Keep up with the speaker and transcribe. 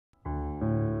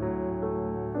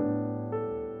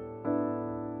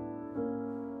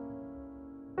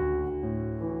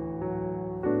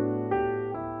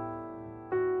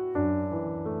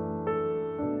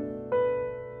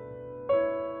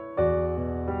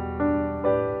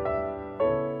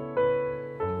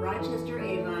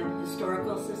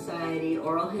Society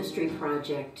Oral History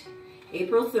Project,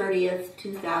 April 30th,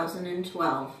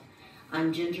 2012.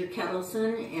 I'm Ginger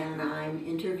Kettleson, and I'm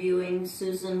interviewing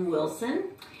Susan Wilson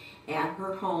at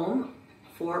her home,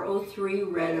 403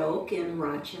 Red Oak in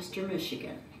Rochester,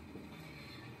 Michigan.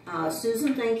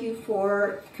 Susan, thank you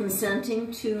for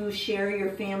consenting to share your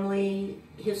family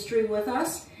history with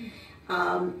us.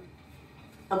 A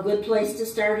good place to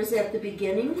start is at the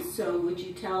beginning, so would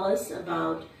you tell us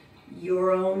about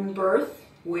your own birth,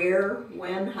 where,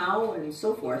 when, how, and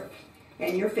so forth,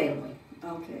 and your family?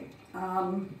 Okay.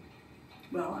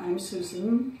 Well, I'm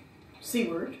Susan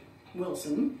Seward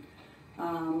Wilson.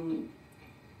 I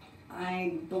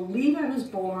believe I was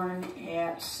born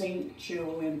at St.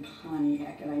 Joe in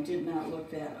Pontiac, and I did not look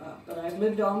that up, but I've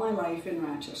lived all my life in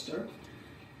Rochester.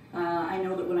 I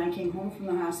know that when I came home from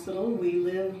the hospital, we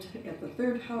lived at the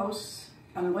third house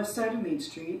on the west side of Main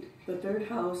Street, the third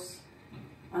house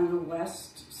on the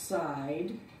west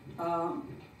side,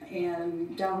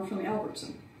 and down from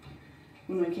Albertson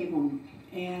when we came home.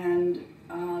 And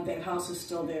that house is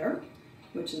still there,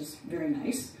 which is very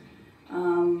nice.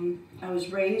 I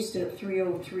was raised at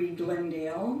 303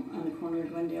 Glendale, on the corner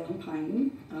of Glendale and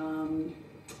Pine.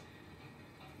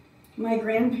 My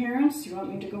grandparents, do you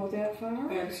want me to go that far?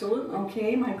 Absolutely.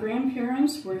 Okay, my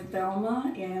grandparents were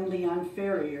Thelma and Leon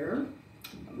Ferrier.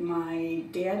 My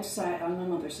dad's side, on my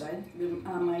mother's side,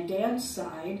 on my dad's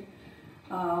side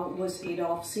was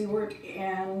Adolph Seward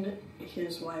and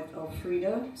his wife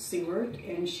Elfrida Seward,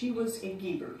 and she was a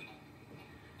Giebert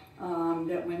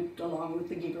that went along with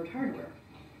the Giebert hardware.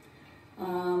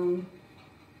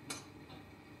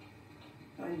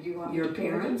 Do you want your me to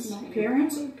parents? My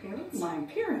parents? Parents? My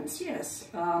parents, yes.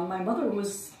 My mother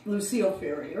was Lucille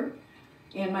Ferrier,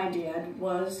 and my dad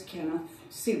was Kenneth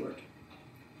Seward.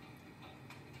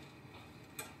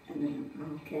 And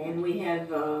then, okay, and we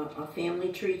have a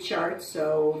family tree chart,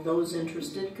 so those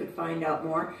interested could find out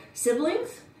more.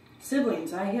 Siblings?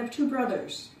 Siblings. I have two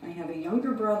brothers. I have a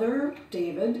younger brother,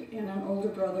 David, and an older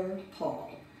brother,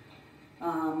 Paul.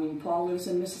 Paul lives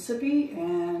in Mississippi,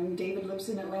 and David lives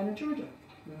in Atlanta, Georgia.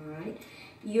 All right.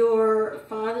 Your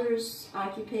father's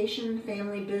occupation,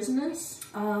 family business?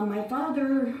 My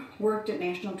father worked at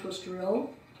National Twist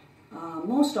Drill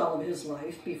most all of his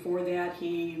life. Before that,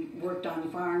 he worked on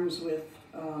farms with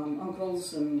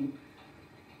uncles and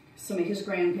some of his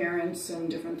grandparents and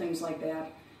different things like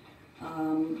that.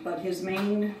 But his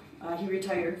main, he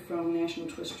retired from National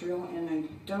Twist Drill, and I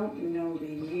don't know the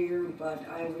year, but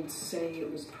I would say it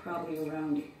was probably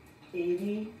around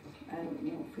 80. I don't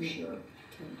know for sure.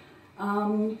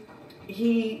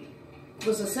 He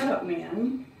was a setup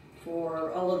man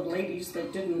for all of the ladies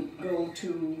that didn't go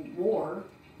to war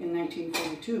in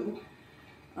 1942.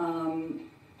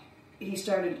 He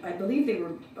started, I believe they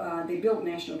built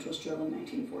National Twist Drill in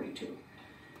 1942.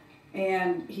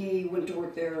 And he went to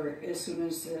work there as soon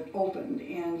as it opened.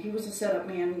 And he was a setup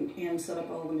man and set up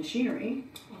all the machinery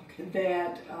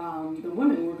that the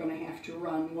women were going to have to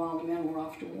run while the men were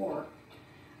off to war.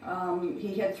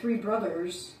 He had three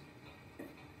brothers.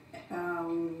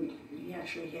 He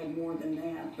actually had more than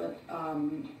that, but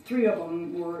three of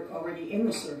them were already in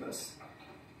the service.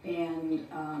 And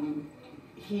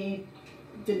he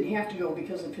didn't have to go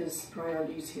because of his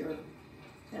priorities here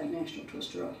at National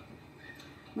Twist Drill.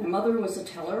 My mother was a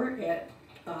teller at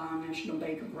National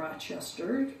Bank of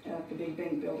Rochester, at the Big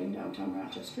Bank building downtown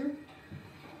Rochester.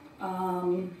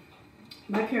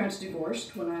 My parents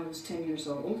divorced when I was 10 years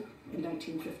old in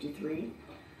 1953.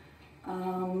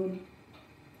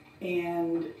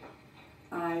 And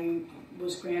I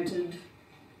was granted,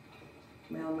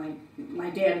 well,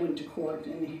 my dad went to court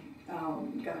and he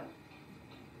got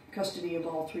custody of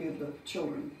all three of the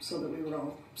children so that we were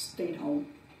all stayed home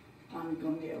on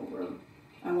Glendale where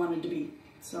I wanted to be.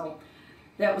 So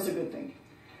that was a good thing.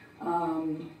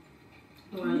 You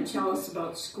want to tell us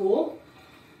about school?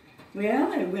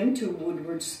 Well, I went to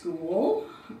Woodward School.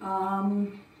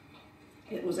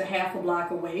 It was a half a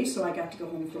block away, so I got to go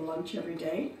home for lunch every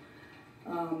day.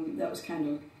 That was kind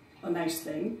of a nice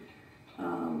thing.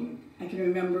 I can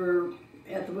remember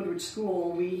at the Woodward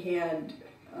School we had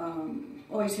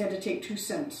always had to take 2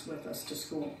 cents with us to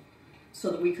school so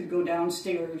that we could go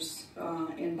downstairs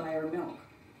and buy our milk.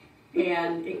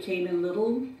 And it came in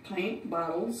little pint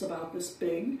bottles about this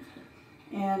big.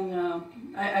 And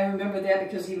I remember that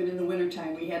because even in the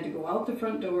wintertime we had to go out the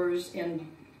front doors and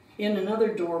in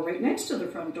another door right next to the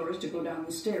front doors to go down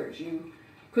the stairs. You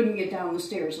couldn't get down the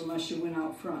stairs unless you went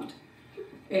out front.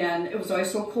 And it was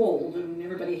always so cold and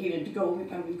everybody hated to go.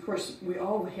 I mean, of course, we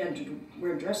all had to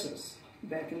wear dresses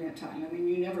back in that time. I mean,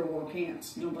 you never wore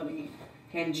pants. Nobody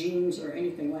had jeans or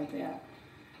anything like that.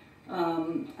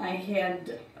 I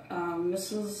had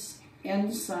Mrs.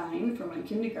 Ensign for my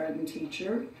kindergarten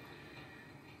teacher.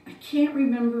 I can't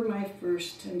remember my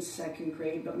first and second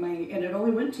grade, but and it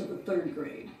only went to the third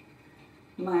grade.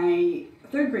 My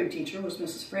third grade teacher was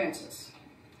Mrs. Francis,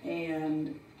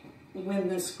 and when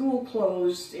the school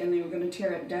closed and they were going to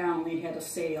tear it down, they had a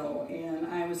sale, and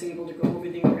I was able to go over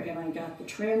there and I got the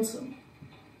transom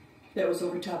that was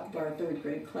over top of our third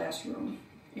grade classroom.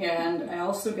 And I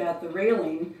also got the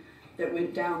railing that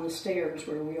went down the stairs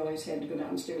where we always had to go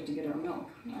downstairs to get our milk.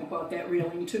 I bought that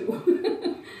railing too.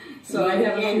 So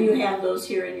and you have those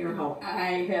here in your home?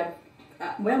 I have,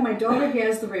 well, my daughter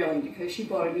has the railing because she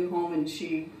bought a new home and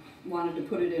she wanted to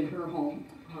put it in her home.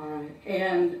 All right.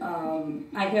 And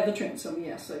I have the transom,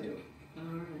 yes, I do.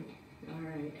 All right, all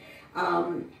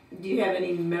right. Do you have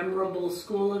any memorable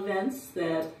school events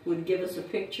that would give us a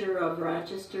picture of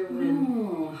Rochester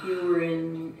when you were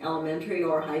in elementary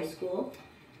or high school?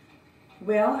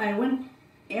 Well,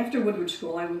 after Woodward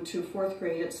School, I went to 4th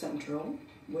grade at Central,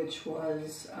 which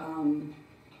was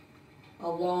a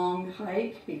long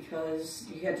hike because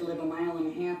you had to live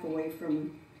 1.5 miles away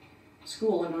from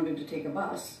school in order to take a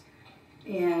bus.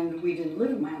 And we didn't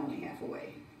live 1.5 miles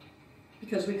away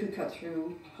because we could cut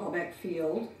through Hallback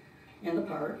Field and the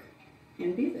park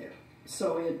and be there.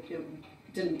 So it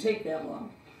didn't take that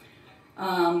long.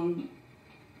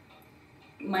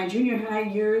 My junior high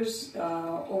years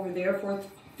over there,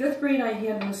 5th grade, I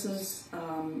had Miss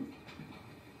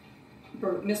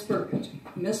Burkett.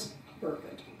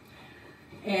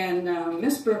 And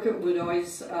Miss Burkett would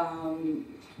always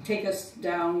take us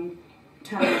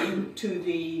downtown to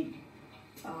the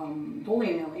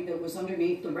bowling alley that was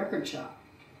underneath the record shop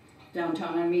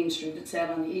downtown on Main Street. It sat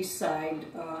on the east side.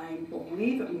 I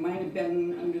believe it might have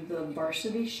been under the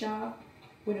Varsity shop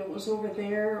when it was over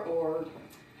there, or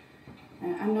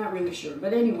I'm not really sure.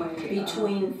 But anyway,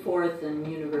 between 4th and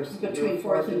University. Between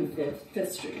 4th and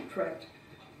 5th Street, correct.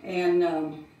 And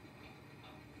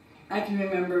I can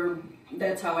remember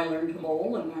that's how I learned to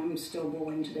bowl, and I'm still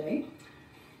bowling today.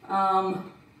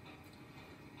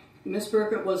 Miss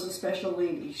Burkett was a special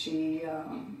lady.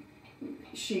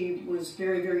 She was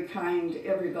very, very kind to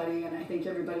everybody, and I think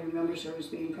everybody remembers her as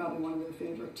being probably one of their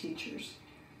favorite teachers.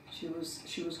 She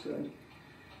was good.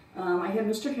 I had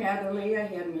Mr. Hatherley, I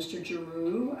had Mr.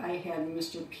 Giroux, I had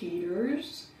Mr.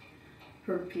 Peters,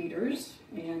 Herb Peters,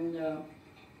 and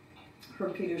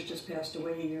Herb Peters just passed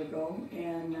away a year ago,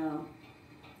 and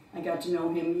I got to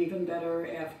know him even better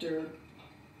after,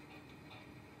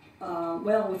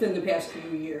 within the past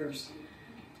few years.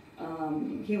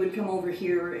 He would come over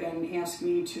here and ask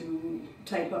me to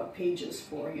type up pages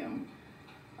for him.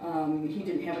 He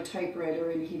didn't have a typewriter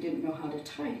and he didn't know how to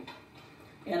type.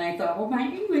 And I thought, well, my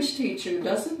English teacher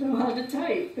doesn't know how to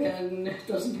type and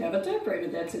doesn't have a typewriter.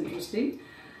 That's interesting.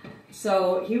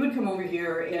 So he would come over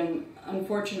here, and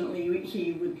unfortunately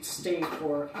he would stay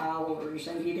for hours,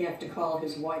 and he'd have to call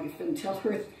his wife and tell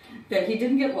her that he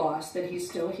didn't get lost, that he's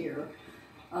still here.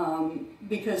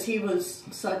 Because he was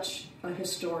such a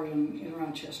historian in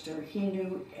Rochester. He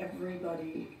knew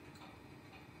everybody,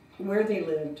 where they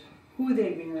lived, who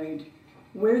they married,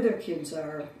 where their kids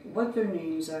are, what their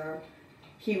names are.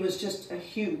 He was just a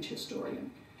huge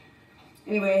historian.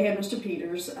 Anyway, I had Mr.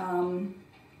 Peters, and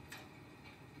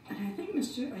I think I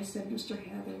said Mr.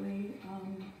 Hatherley.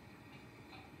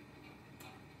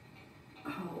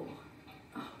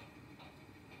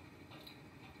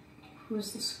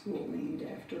 Who's the school named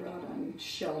after out on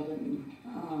Sheldon?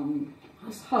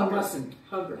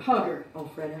 Hugger. Oh,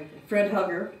 Fred Hugger. Fred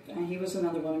Hugger. He was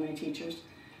another one of my teachers.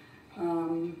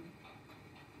 And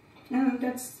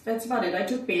that's about it. I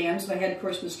took bands. I had, of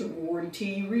course, Mr. Ward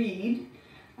T. Reed.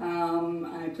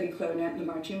 I played clarinet in the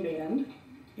marching band,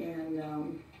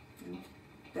 and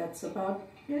that's about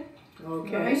it.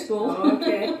 Okay. For high school.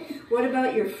 Okay. What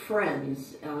about your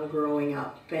friends growing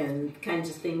up and kinds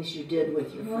of things you did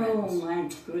with your friends? Oh my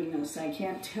goodness, I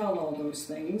can't tell all those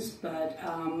things, but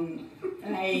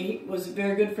I was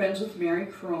very good friends with Mary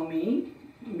Cromie,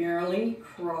 Marilee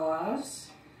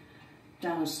Cross,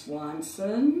 Donna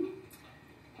Swanson.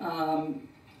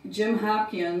 Jim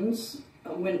Hopkins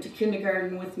went to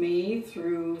kindergarten with me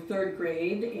through 3rd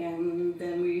grade, and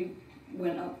then we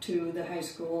went up to the high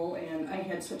school, and I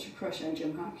had such a crush on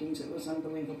Jim Hopkins, it was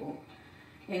unbelievable.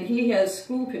 And he has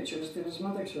school pictures that his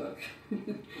mother took.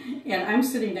 And I'm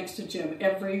sitting next to Jim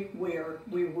everywhere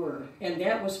we were. And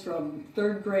that was from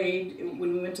 3rd grade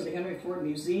when we went to the Henry Ford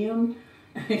Museum.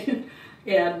 and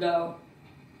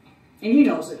he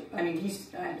knows it. I mean,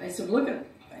 I said, look,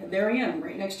 there I am,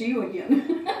 right next to you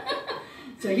again.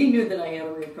 So he knew that I had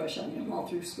a real crush on him all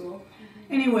through school.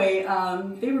 Anyway,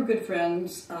 they were good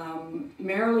friends.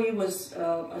 Marilee was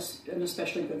an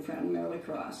especially good friend, Marilee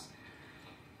Cross.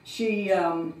 She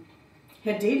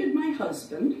had dated my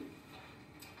husband,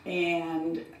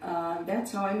 and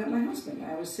that's how I met my husband.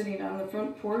 I was sitting on the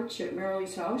front porch at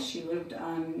Marilee's house. She lived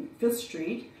on 5th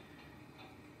Street,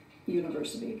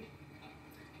 University,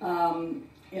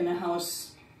 in a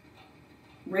house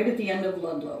right at the end of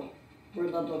Ludlow, where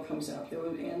Ludlow comes out.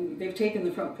 And they've taken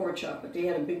the front porch up, but they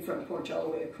had a big front porch all the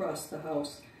way across the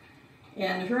house.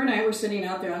 And her and I were sitting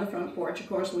out there on the front porch, of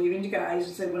course, waving to guys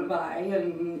as they went by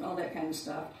and all that kind of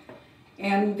stuff.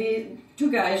 And the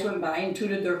 2 guys went by and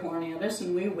tooted their horn at us,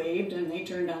 and we waved, and they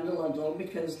turned on to Ludlow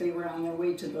because they were on their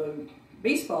way to the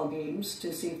baseball games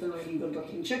to see if there were any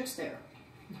good-looking chicks there.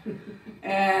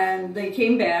 And they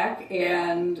came back,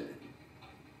 and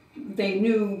they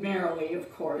knew Marilee,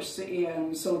 of course,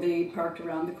 and so they parked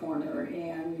around the corner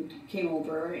and came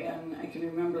over, and I can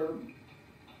remember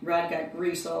Rod got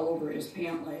grease all over his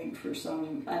pant leg for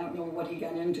some, I don't know what he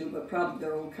got into, but probably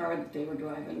their old car that they were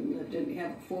driving that didn't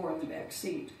have a floor in the back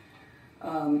seat.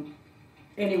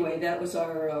 Anyway, that was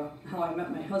our how I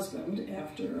met my husband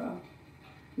after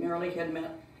Marilee had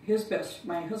met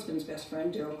my husband's best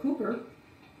friend, Daryl Cooper,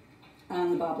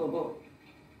 on the Boblo boat.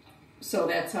 So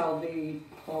that's how they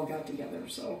all got together.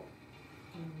 So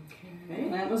okay.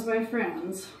 That was my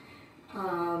friends.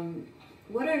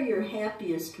 What are your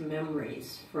happiest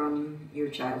memories from your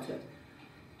childhood?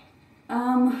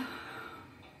 I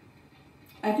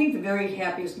think the very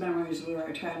happiest memories were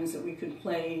our times that we could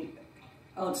play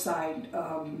outside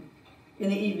in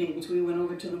the evenings. We went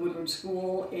over to the Woodward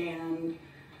School, and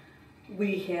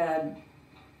we had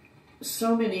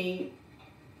so many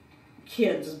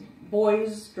kids,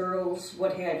 boys, girls,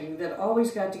 what have you, that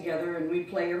always got together, and we'd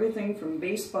play everything from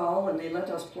baseball, and they let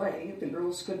us play. The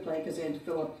girls could play because they had to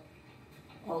fill up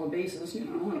all the bases, you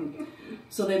know, and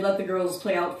so they'd let the girls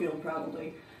play outfield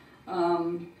probably.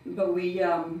 But we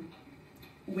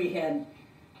had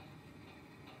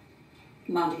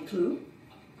Monty Clue,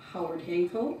 Howard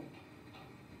Hinkle,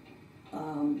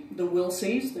 the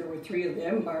Wilsies. There were 3 of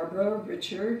them, Barbara,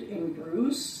 Richard, and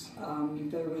Bruce.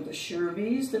 There were the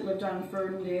Sherbys that lived on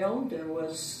Ferndale. There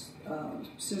was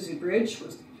Susie Bridge,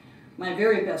 was my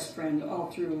very best friend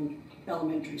all through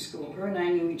elementary school. Her and I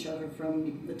knew each other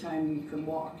from the time we could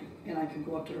walk, and I could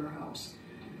go up to her house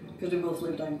because we both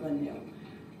lived on Glendale.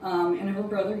 And her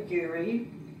brother Gary,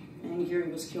 and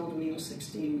Gary was killed when he was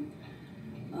 16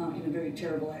 in a very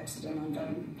terrible accident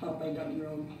on out by Dutton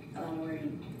Road on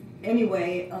Oregon.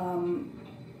 Anyway,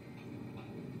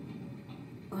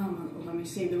 let me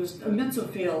see, there was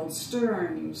Mitzelfield,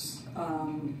 Stearns,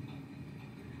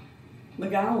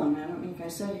 McGowan, I don't know if I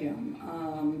said him,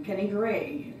 Penny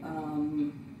Gray.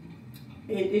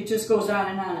 It just goes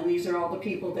on, and these are all the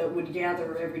people that would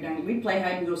gather every night. We'd play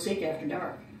hide and go seek after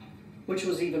dark, which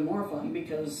was even more fun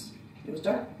because it was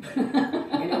dark.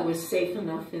 And it was safe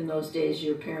enough in those days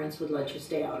your parents would let you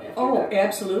stay out after dark. Oh,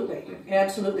 absolutely.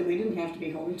 Absolutely. We didn't have to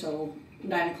be home until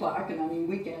 9 o'clock, and on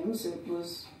weekends it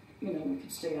was, you know, we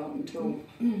could stay out until,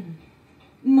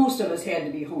 most of us had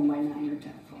to be home by 9 or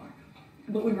 10 o'clock.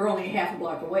 But we were only half a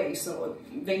block away, so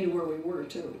they knew where we were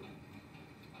too.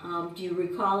 Do you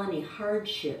recall any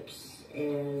hardships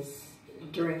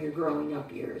during your growing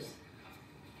up years?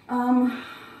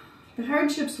 The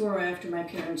hardships were after my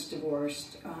parents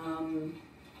divorced.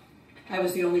 I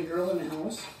was the only girl in the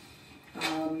house,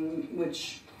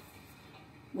 which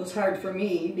was hard for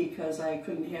me because I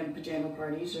couldn't have pajama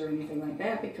parties or anything like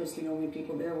that because the only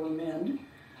people there were men.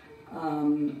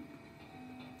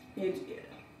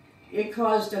 It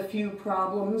caused a few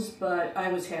problems, but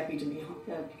I was happy to be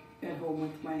at home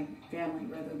with my family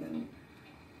rather than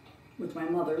with my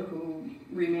mother, who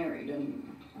remarried, and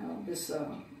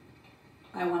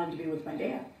I wanted to be with my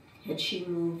dad. Had she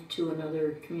moved to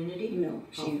another community? No,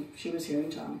 she was here in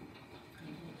town.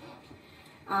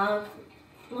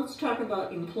 Let's talk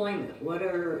about employment. What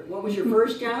was your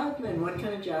first job, and what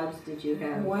kind of jobs did you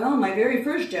have? Well, my very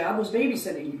first job was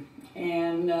babysitting,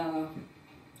 and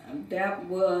that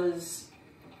was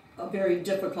a very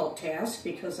difficult task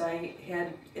because I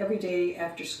had, every day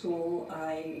after school,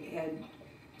 I had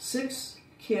 6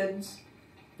 kids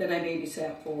that I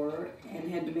babysat for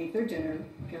and had to make their dinner.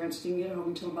 Parents didn't get home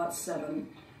until about 7,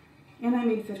 and I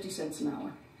made 50 cents an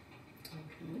hour.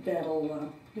 Okay.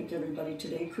 That'll make everybody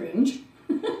today cringe.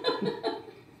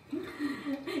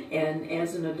 And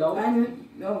as an adult? I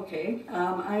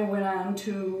went on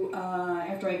to,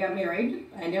 after I got married,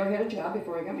 I never had a job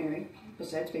before I got married,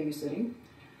 besides babysitting.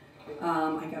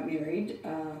 I got married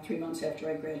 3 months after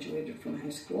I graduated from high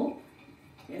school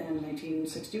in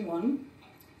 1961.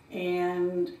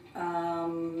 And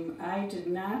I did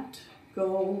not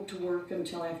go to work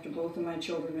until after both of my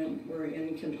children were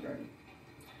in kindergarten.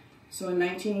 So in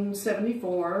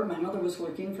 1974, my mother was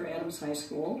working for Adams High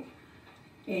School,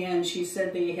 and she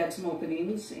said they had some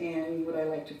openings, and would I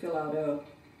like to fill out a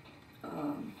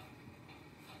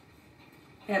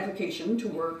application to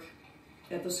work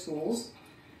at the schools.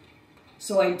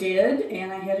 So I did,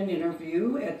 and I had an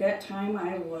interview. At that time,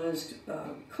 I was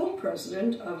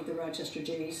co-president of the Rochester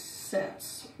J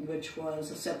Sets, which was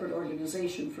a separate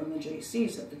organization from the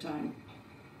JCs at the time.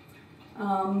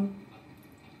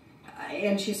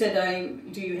 And she said,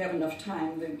 do you have enough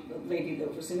time, the lady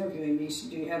that was interviewing me said,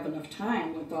 do you have enough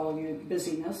time with all your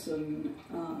busyness and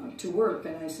to work?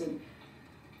 And I said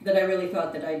that I really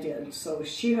thought that I did. So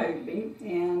she hired me,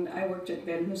 and I worked at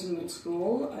Van Hoosen Middle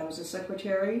School. I was a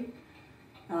secretary.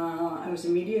 I was a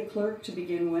media clerk to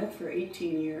begin with for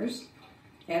 18 years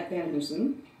at Van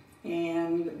Hoosen,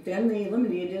 and then they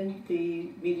eliminated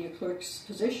the media clerk's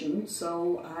position,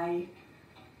 so I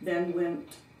then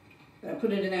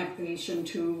put in an application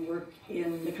to work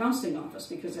in the counseling office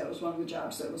because that was one of the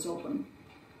jobs that was open,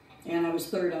 and I was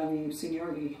third on the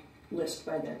seniority list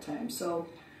by that time. So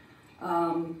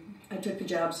I took the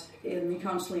jobs in the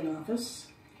counseling office,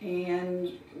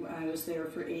 and I was there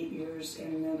for 8 years,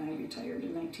 and then I retired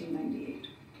in 1998.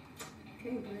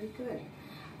 Okay, very good.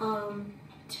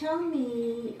 Tell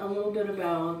me a little bit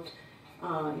about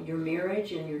your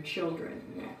marriage and your children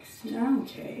next.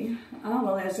 Okay.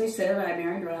 Well, as I said, I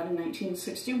married Rod in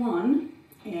 1961,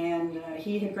 and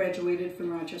he had graduated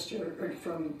from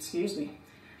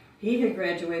he had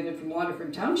graduated from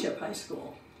Waterford Township High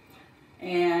School,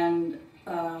 and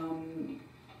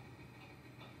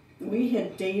we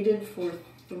had dated for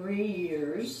 3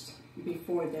 years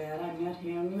before that. I met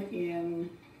him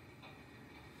in,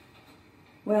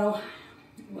 well,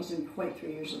 it wasn't quite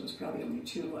 3 years, it was probably only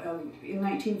 2. In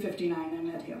 1959 I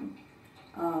met him.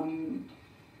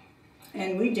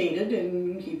 And we dated,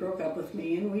 and he broke up with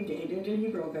me, and we dated, and he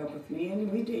broke up with me,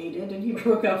 and we dated, and he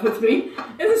broke up with me,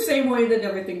 in the same way that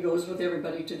everything goes with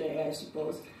everybody today, I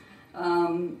suppose.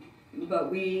 But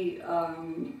we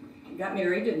got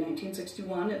married in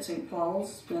 1961 at St.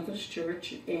 Paul's Methodist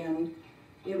Church, and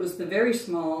it was the very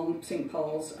small St.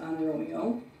 Paul's on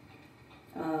Romeo,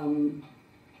 and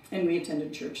we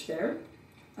attended church there.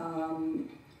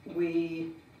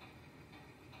 We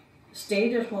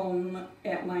stayed at home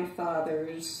at my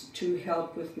father's to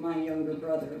help with my younger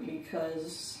brother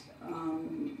because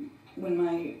when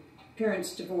my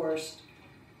parents divorced,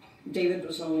 David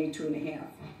was only 2½,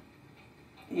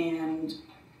 and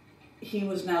he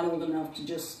was not old enough to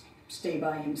just stay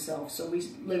by himself. So we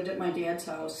lived at my dad's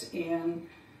house and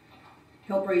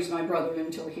helped raise my brother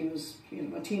until he was,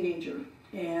 a teenager.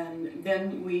 And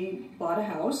then we bought a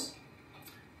house,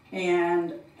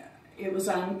 and it was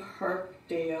on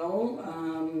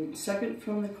Parkdale, second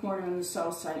from the corner on the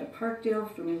south side of Parkdale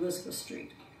from Elizabeth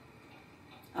Street.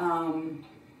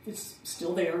 It's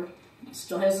still there. It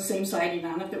still has the same siding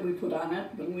on it that we put on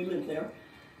it when we lived there.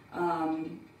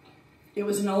 It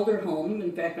was an older home.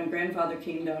 In fact, my grandfather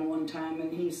came down one time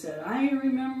and he said, I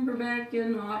remember back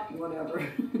in whatever.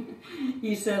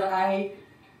 He said, I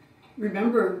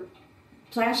remember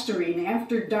plastering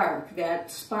after dark that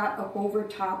spot up over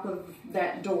top of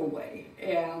that doorway.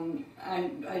 And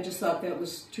I just thought that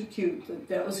was too cute.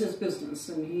 That was his business,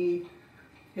 and he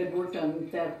had worked on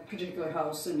that particular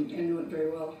house and knew it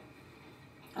very well.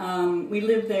 We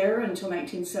lived there until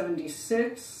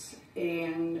 1976,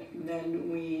 and then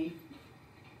we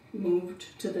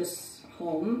moved to this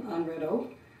home on Red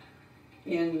Oak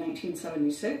in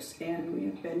 1976, and we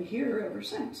have been here ever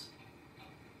since.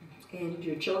 And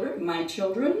your children? My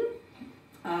children,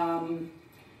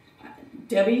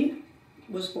 Debbie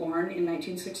was born in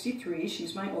 1963.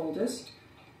 She's my oldest.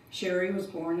 Sherry was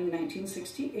born in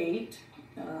 1968.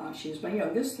 She's my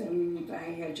youngest, and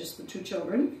I had just the 2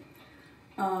 children.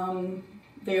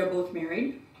 They are both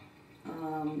married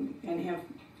and have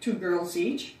 2 girls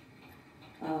each.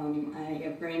 I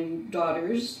have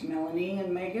granddaughters, Melanie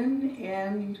and Megan,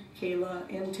 and Kayla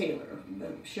and Taylor.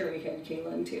 But Sherry had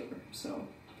Kayla and Taylor, so.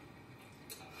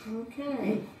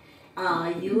 Okay.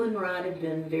 You and Rod have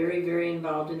been very, very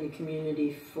involved in the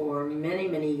community for many,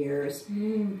 many years.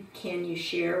 Can you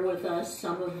share with us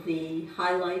some of the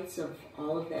highlights of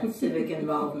all of that civic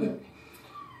involvement?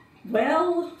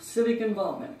 Well, civic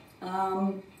involvement.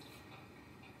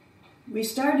 We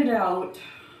started out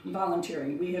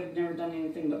volunteering. We have never done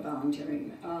anything but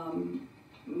volunteering.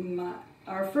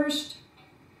 Our first,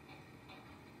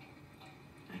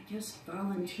 I guess,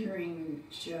 volunteering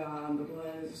job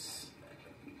was,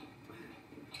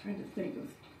 I'm trying to think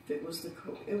of, it was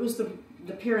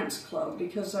the Parents Club,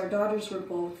 because our daughters were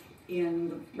both in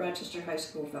the Rochester High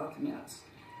School Falconettes.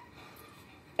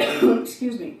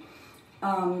 Excuse me.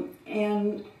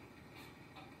 And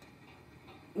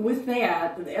with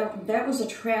that was a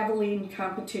traveling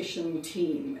competition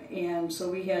team, and so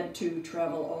we had to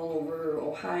travel all over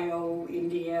Ohio,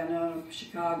 Indiana,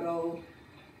 Chicago,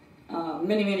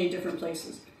 many different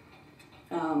places.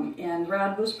 And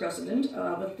Rod was president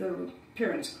of the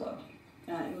Parents Club.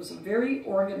 It was a very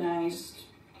organized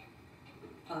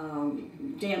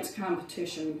dance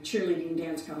competition, cheerleading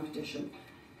dance competition.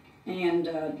 And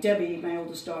Debbie, my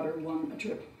oldest daughter, won a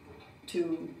trip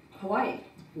to Hawaii.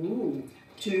 Ooh.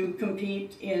 To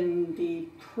compete in the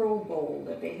Pro Bowl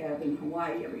that they have in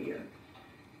Hawaii every year.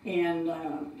 And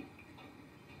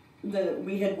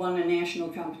we had won a national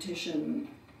competition,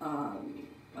 I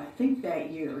think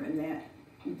that year, and that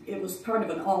it was part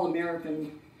of an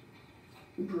all-American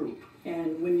group.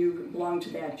 And when you belong to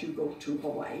that, you go to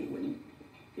Hawaii.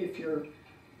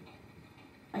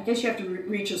 I guess you have to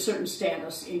reach a certain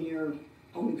status in your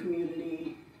own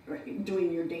community,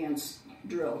 doing your dance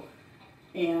drill.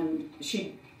 And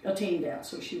she attained that,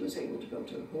 so she was able to go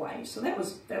to Hawaii. So that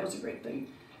was a great thing.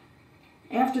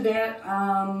 After that,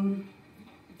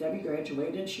 Debbie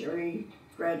graduated, Sherry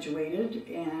graduated,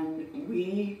 and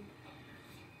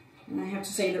I have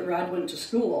to say that Rod went to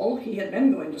school. He had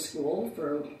been going to school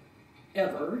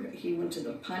forever. He went to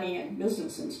the Pontiac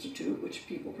Business Institute, which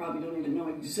people probably don't even know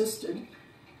existed,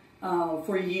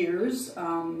 for years.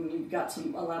 Got a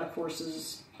lot of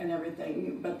courses and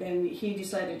everything, but then he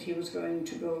decided he was going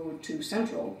to go to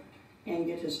Central and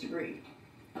get his degree.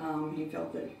 He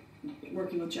felt that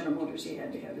working with General Motors, he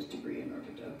had to have his degree in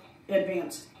order to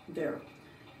advance there.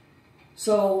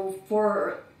 So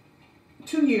for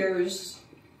 2 years,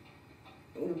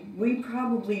 we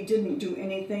probably didn't do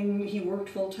anything. He worked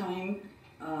full-time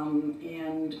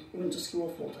and went to school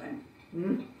full-time.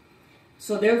 Mm-hmm.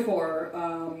 So therefore,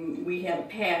 we had a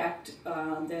pact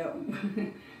that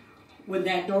when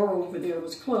that door over there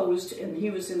was closed and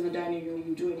he was in the dining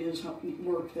room doing his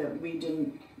work, that we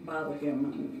didn't bother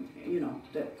him, and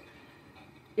that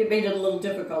it made it a little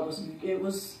difficult. It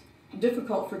was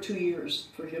difficult for 2 years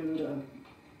for him to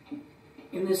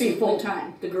be full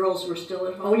time. The girls were still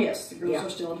at home? Oh yes, the girls were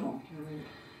still at home. Mm-hmm.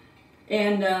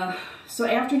 And so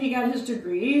after he got his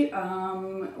degree,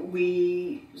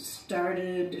 we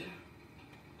started.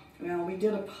 Well, we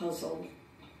did a puzzle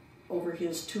over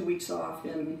his 2 weeks off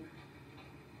in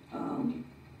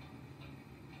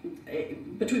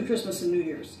between Christmas and New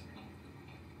Year's.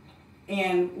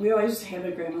 And we always had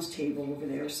a grandma's table over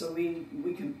there, so we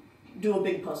could do a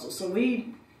big puzzle. So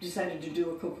we decided to do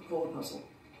a Coca-Cola puzzle.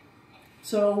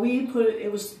 So we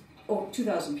it was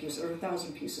 2,000 pieces, or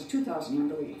 1,000 pieces, 2,000 I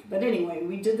believe. But anyway,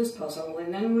 we did this puzzle,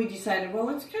 and then we decided, well,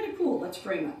 it's kind of cool, let's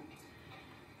frame it.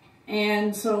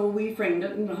 And so we framed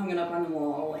it and hung it up on the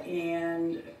wall,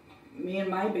 and me and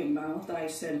my big mouth, I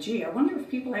said, gee, I wonder if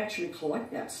people actually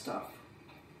collect that stuff,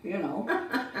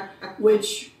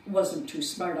 which wasn't too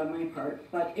smart on my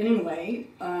part. But anyway,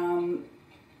 I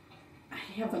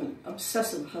have an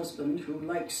obsessive husband who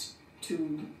likes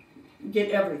to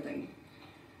get everything.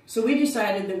 So we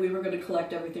decided that we were going to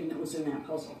collect everything that was in that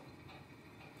puzzle.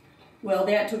 Well,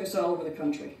 that took us all over the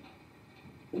country.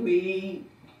 We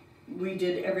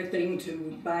did everything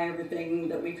to buy everything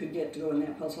that we could get to go in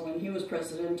that puzzle, and he was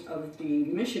president of the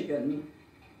Michigan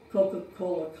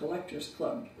Coca-Cola Collectors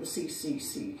Club, the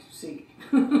CCCC.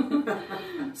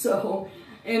 So,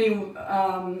 anyway,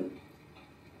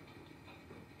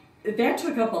 that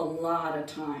took up a lot of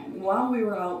time. While we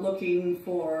were out looking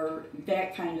for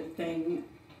that kind of thing,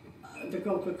 the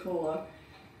Coca-Cola,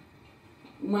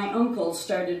 my uncle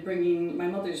started bringing, my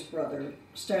mother's brother,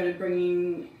 started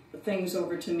bringing things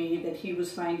over to me that he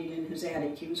was finding in his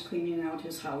attic. He was cleaning out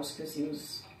his house because he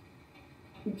was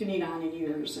getting on in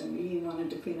years and he wanted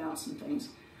to clean out some things.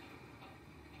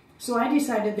 So I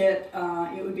decided that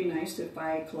it would be nice if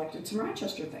I collected some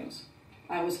Rochester things.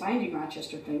 I was finding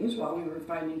Rochester things while we were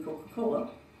finding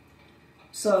Coca-Cola.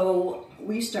 So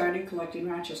we started collecting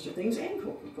Rochester things and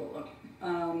Coca-Cola.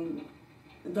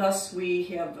 Thus, we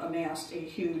have amassed a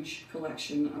huge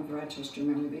collection of Rochester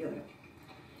memorabilia.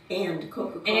 And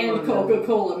Coca-Cola. And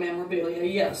Coca-Cola memorabilia,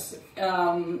 yes.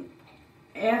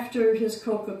 After his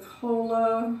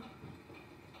Coca-Cola,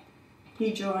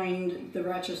 he joined the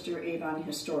Rochester-Avon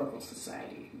Historical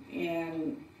Society.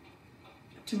 And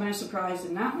to my surprise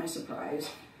and not my surprise,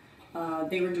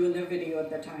 they were doing their video at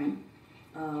that time.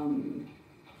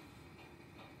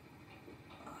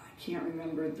 I can't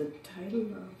remember the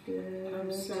title of it.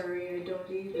 I'm sorry, I don't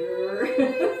either.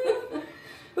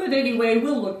 But anyway,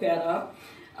 we'll look that up.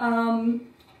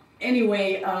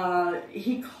 Anyway,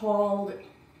 he called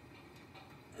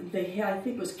I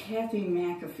think it was Kathy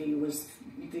McAfee was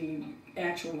the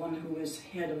actual one who was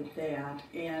head of that,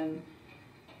 and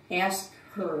asked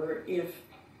her if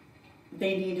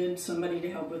they needed somebody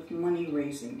to help with money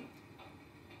raising.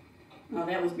 Now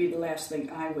that would be the last thing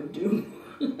I would do.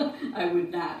 I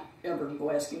would not ever go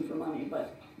asking for money,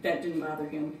 but that didn't bother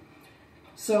him.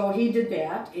 So he did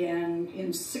that, and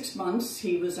in 6 months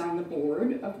he was on the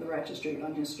board of the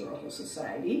Rochester-Avon Historical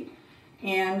Society,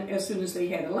 and as soon as they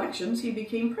had elections, he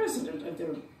became president of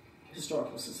their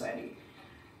Historical Society.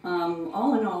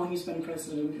 All in all, he's been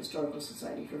president of the Historical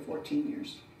Society for 14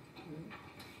 years.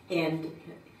 And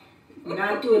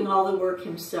not doing all the work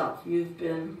himself. You've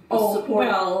been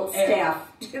support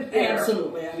staff there.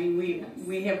 Absolutely. I mean,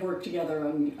 we have worked together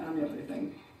on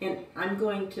everything. And I'm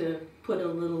going to put a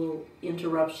little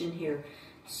interruption here.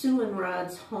 Sue and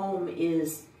Rod's home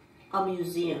is a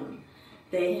museum.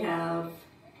 They have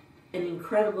an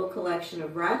incredible collection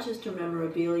of Rochester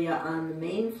memorabilia on the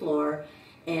main floor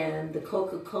and the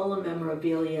Coca-Cola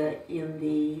memorabilia in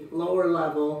the lower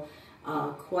level.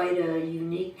 Quite a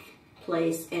unique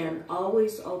place, and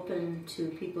always open to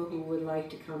people who would like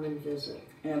to come and visit.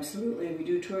 Absolutely. We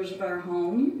do tours of our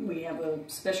home. We have a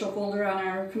special folder on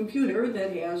our computer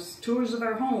that has tours of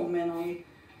our home, and I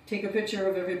take a picture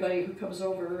of everybody who comes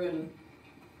over and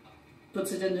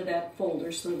puts it into that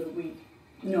folder so that we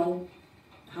know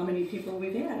how many people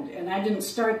we've had. And I didn't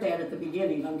start that at the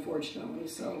beginning, unfortunately,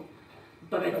 so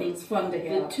but I think it's fun to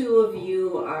have. The two of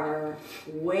you are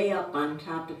way up on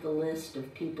top of the list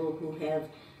of people who have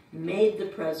made the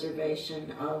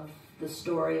preservation of the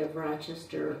story of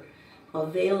Rochester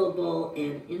available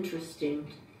and interesting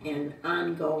and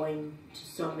ongoing to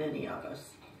so many of us.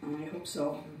 I hope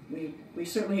so. We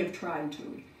certainly have tried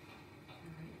to.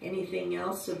 Anything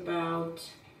else about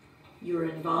your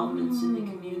involvements in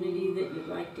the community that you'd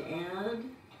like to add?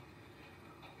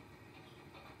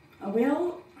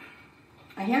 Well,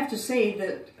 I have to say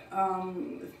that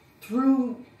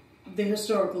through the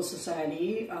Historical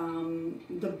Society,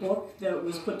 the book that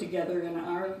was put together in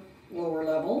our lower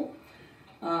level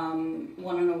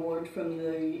won an award from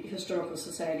the Historical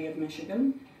Society of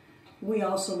Michigan. We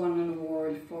also won an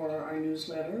award for our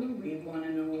newsletter. We won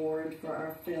an award for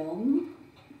our film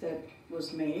that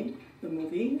was made, the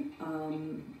movie.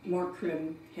 Mark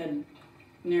Krim had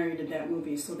narrated that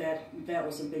movie, so that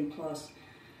was a big plus.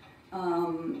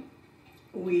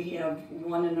 We have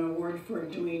won an award for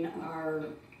doing our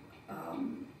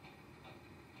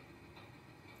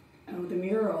the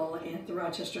mural at the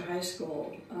Rochester High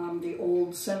School, the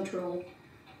old central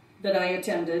that I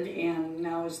attended and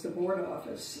now is the board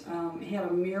office, had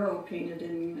a mural painted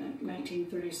in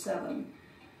 1937.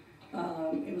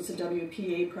 It was a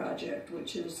WPA project,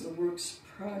 which is the Works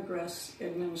Progress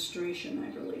Administration, I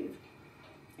believe.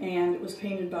 And it was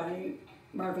painted by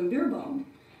Marvin Bierbaum.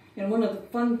 And one of the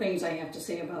fun things I have to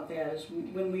say about that is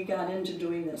when we got into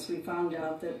doing this, we found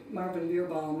out that Marvin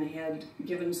Bierbaum had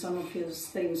given some of his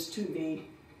things to the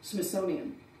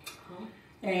Smithsonian. Oh.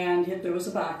 And there was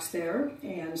a box there,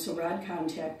 and so Rod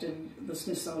contacted the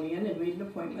Smithsonian and made an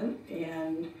appointment,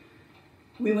 and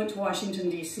we went to Washington,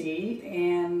 D.C.,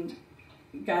 and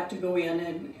got to go in,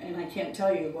 and I can't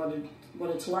tell you what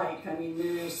it's like. I mean,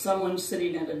 there's someone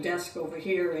sitting at a desk over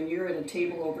here, and you're at a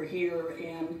table over here,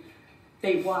 and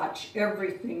they watch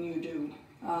everything you do.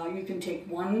 You can take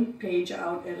one page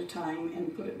out at a time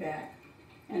and put it back,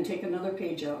 and take another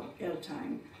page out at a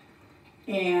time.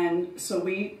 And so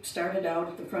we started out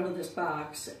at the front of this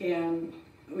box, and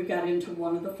we got into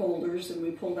one of the folders, and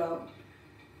we pulled out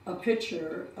a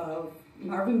picture of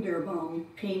Marvin Bierbaum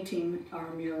painting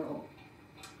our mural,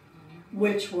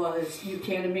 which was, you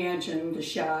can't imagine the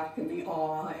shock and the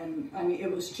awe, and I mean,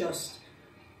 it was just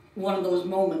one of those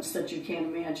moments that you can't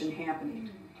imagine happening.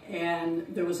 And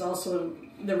there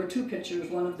were two pictures,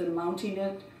 one of them mounting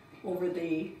it over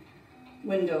the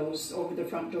windows, over the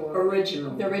front door.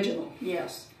 Original. The original,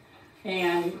 yes.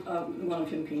 And one of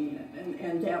him painting it,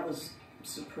 and that was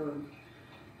superb.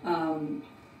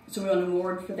 So we won an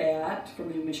award for that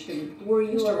from the Michigan. Were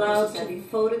you allowed to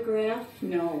photograph?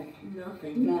 No.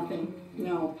 Nothing? Nothing,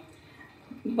 no.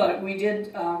 But we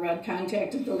did, Rod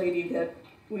contacted the lady that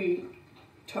we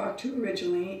talked to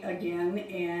originally again,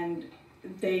 and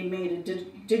they made a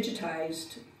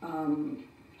digitized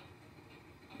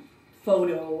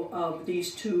photo of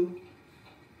these two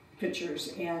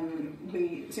pictures, and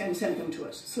sent them to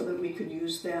us so that we could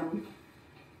use them,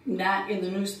 not in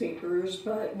the newspapers,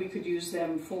 but we could use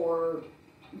them for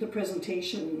the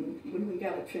presentation when we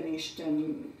got it finished,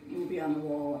 and we'll be on the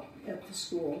wall at the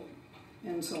school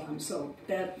and so on. So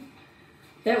that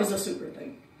was a super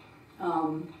thing.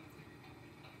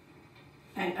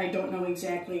 I don't know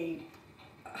exactly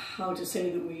how to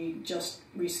say that we just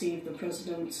received the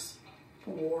President's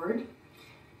Award.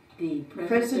 The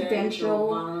Presidential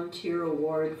Volunteer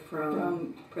Award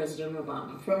from President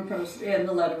Obama. And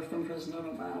the letter from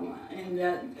President Obama. And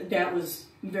that was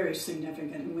very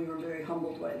significant, and we were very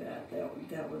humbled by that.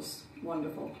 That was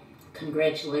wonderful.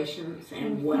 Congratulations,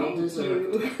 and well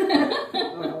deserved.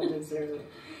 Well deserved.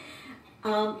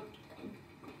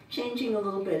 Changing a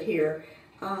little bit here,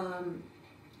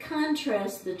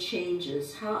 contrast the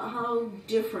changes. How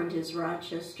different is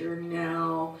Rochester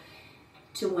now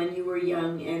to when you were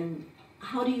young, and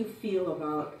how do you feel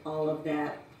about all of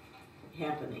that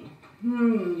happening?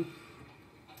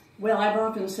 Well, I've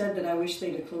often said that I wish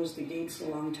they'd have closed the gates a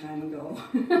long time ago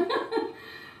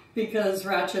because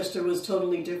Rochester was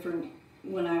totally different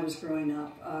when I was growing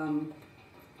up.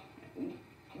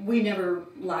 We never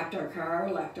locked our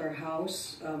car, locked our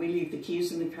house. We leave the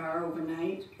keys in the car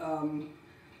overnight.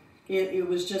 It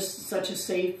was just such a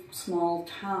safe, small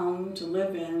town to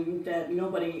live in that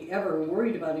nobody ever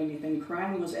worried about anything.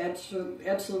 Crime was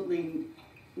absolutely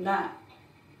not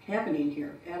happening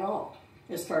here at all,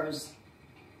 as far as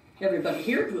everybody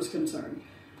here was concerned.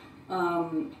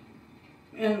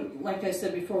 And like I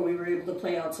said before, we were able to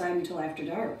play outside until after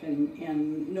dark,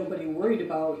 and nobody worried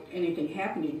about anything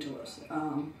happening to us.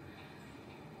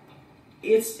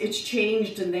 It's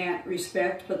changed in that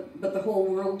respect, but the whole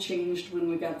world changed when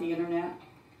we got the internet.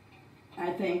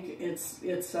 I think it's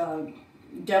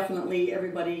definitely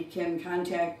everybody can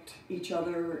contact each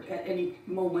other at any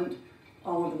moment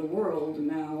all over the world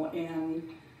now,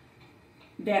 and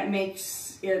that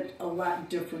makes it a lot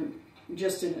different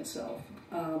just in itself.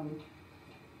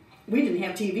 We didn't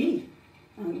have TV,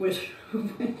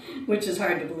 which is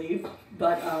hard to believe,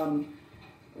 but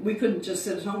we couldn't just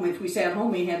sit at home. If we sat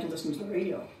home, we had to listen to the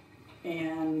radio.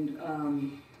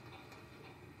 And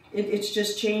it's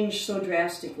just changed so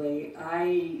drastically.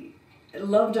 I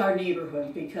loved our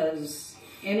neighborhood because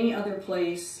any other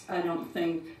place, I don't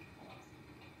think,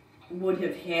 would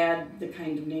have had the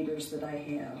kind of neighbors that I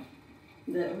have,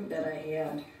 that I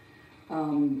had.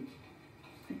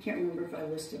 I can't remember if I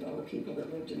listed all the people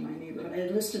that lived in my neighborhood. I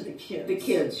listed the kids. The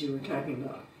kids you were talking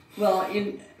about. Well,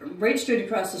 right straight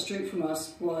across the street from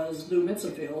us was Lou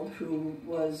Mitzelfield, who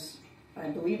was, I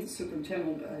believe, the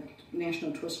superintendent at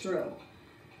National Twist Drill.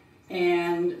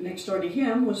 And next door to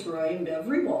him was Roy and Bev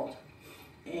Rewald.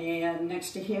 And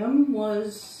next to him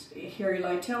was Harry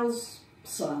Lytell's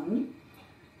son.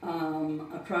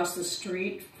 Across the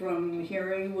street from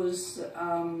Harry was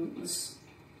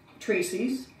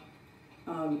Tracy's.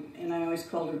 And I always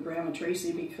called her Grandma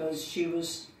Tracy because she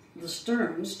was the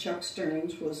Stearns. Chuck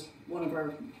Stearns was one of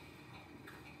our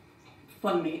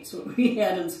fun mates that we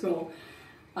had in school.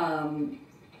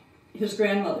 His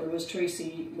grandmother was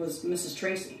Mrs.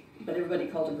 Tracy, but everybody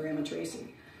called her Grandma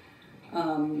Tracy.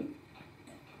 And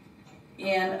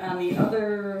on the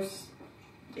other,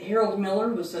 Harold Miller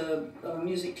was a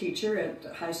music teacher at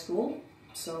high school,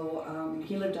 so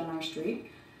he lived on our street.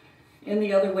 In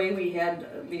the other way, we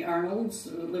had the Arnolds,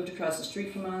 who lived across the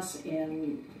street from us,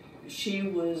 and she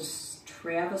was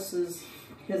Travis's,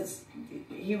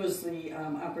 he was the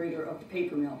operator of the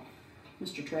paper mill,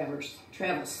 Mr. Travis.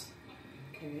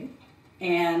 Okay.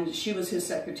 And she was his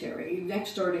secretary.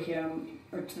 Next door to him,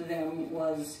 or to them,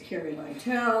 was Harry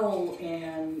Lytell,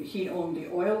 and he owned the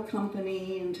oil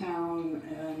company in town,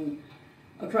 and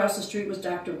across the street was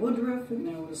Dr. Woodruff, and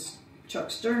there was Chuck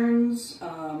Stearns.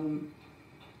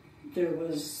 There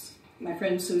was my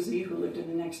friend Susie, who lived in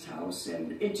the next house,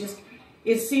 and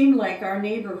it seemed like our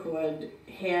neighborhood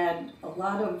had a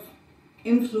lot of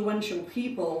influential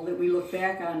people that we look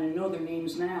back on and know their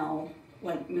names now,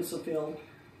 like Mitzelfield,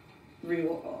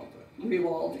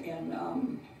 Rewald,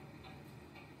 and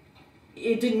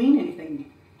it didn't mean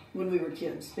anything when we were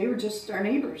kids. They were just our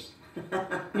neighbors,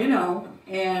 you know,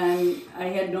 and I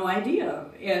had no idea.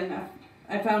 And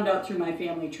I found out through my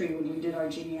family tree when we did our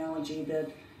genealogy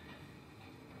that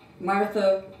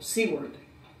Martha Seward,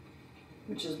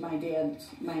 which is my maiden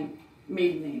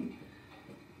name,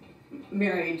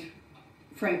 married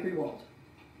Frank Rewald,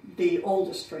 the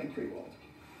oldest Frank Rewald.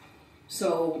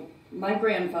 So my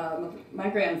grandfather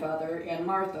and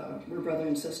Martha were brother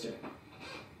and sister.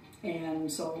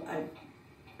 And so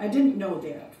I didn't know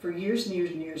that for years and years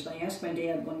and years. I asked my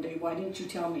dad one day, why didn't you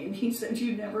tell me? And he said,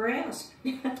 you never asked.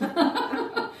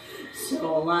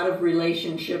 So a lot of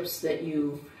relationships that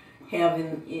you have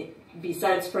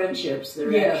besides friendships,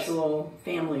 they're actual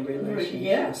family relationships.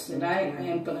 Yes, and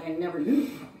but I never knew.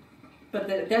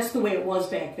 But that's the way it was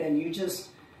back then. You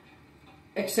just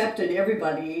accepted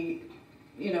everybody,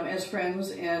 you know, as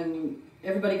friends, and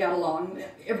everybody got along.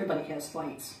 Everybody has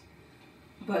fights,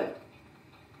 but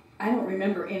I don't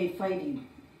remember any fighting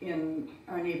in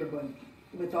our neighborhood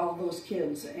with all those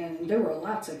kids, and there were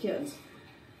lots of kids.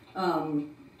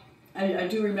 I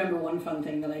do remember one fun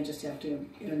thing that I just have to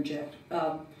interject.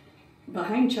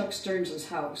 Behind Chuck Stearns'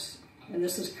 house, and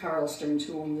this is Carl Stearns,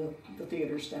 who owned the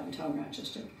theaters downtown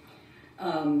Rochester.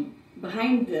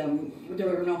 Behind them, there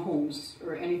were no homes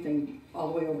or anything all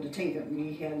the way over to Tinkham.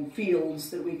 We had fields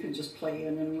that we could just play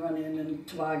in and run in and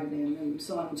toboggan in and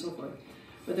so on and so forth.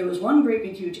 But there was one great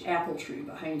big huge apple tree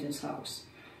behind his house.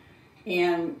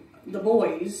 And the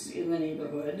boys in the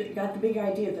neighborhood got the big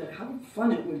idea that how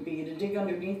fun it would be to dig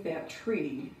underneath that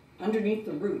tree, underneath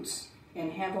the roots,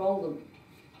 and have a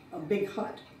big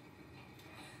hut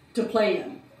to play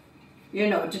in, you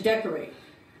know, to decorate.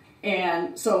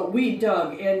 And so we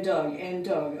dug and dug and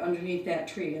dug underneath that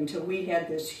tree until we had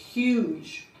this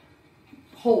huge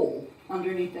hole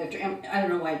underneath that tree. I don't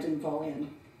know why it didn't fall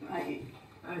in.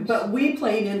 But we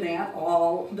played in that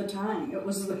all the time. It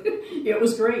was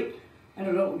great. I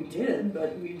don't know what we did,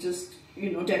 but we just,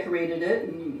 you know, decorated it,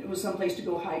 and it was someplace to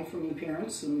go hide from the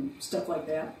parents and stuff like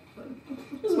that. But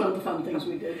it was one of the fun things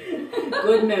we did.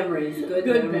 Good memories.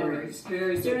 Good memories.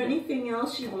 Very Is there anything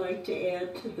else you'd like to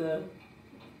add to the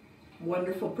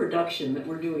wonderful production that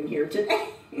we're doing here today?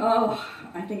 Oh,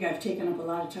 I think I've taken up a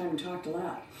lot of time and talked a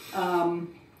lot.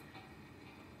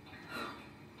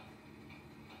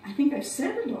 I think I've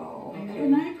said it all, okay.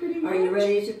 haven't I, pretty much? Are you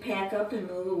ready to pack up and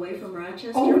move away from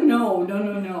Rochester? Oh,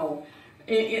 no.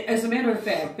 As a matter of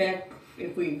fact,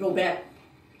 if we go back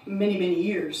many, many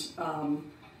years,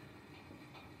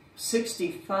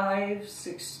 65,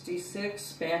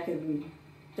 66, back in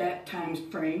that time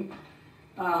frame,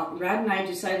 Rod and I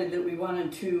decided that we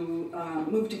wanted to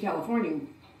move to California,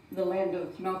 the land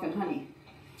of milk and honey.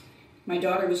 My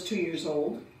daughter was 2 years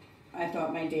old. I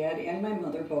thought my dad and my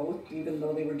mother both, even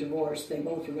though they were divorced, they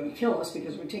both were going to kill us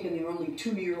because we're taking their only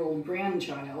 2-year-old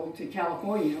grandchild to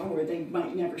California where they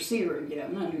might never see her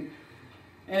again.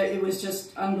 And it was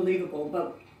just unbelievable.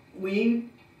 But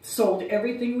we sold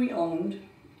everything we owned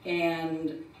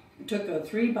and took a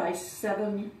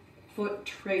 3-by-7-foot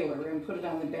trailer and put it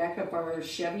on the back of our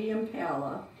Chevy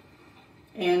Impala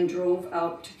and drove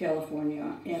out to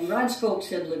California. And Rod's folks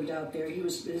had lived out there.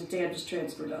 His dad was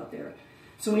transferred out there.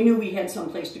 So we knew we had some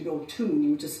place to go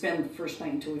to spend the first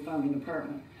night until we found an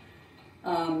apartment.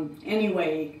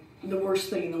 Anyway, the worst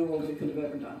thing in the world we could have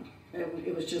ever done.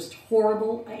 It was just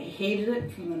horrible. I hated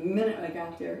it from the minute I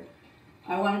got there.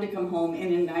 I wanted to come home,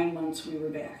 and in 9 months we were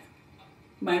back.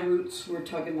 My roots were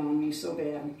tugging on me so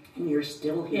bad. And you're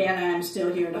still here. And I'm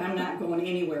still here, and I'm not going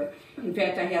anywhere. In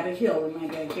fact, I have a hill in my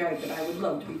backyard that I would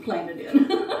love to be planted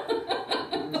in.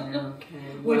 Okay,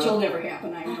 well, which will never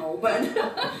happen, I know, but...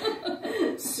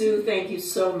 Sue, thank you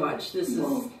so much. This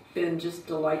has been just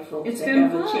delightful to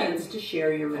have fun. a chance to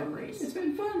share your memories. It's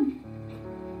been fun.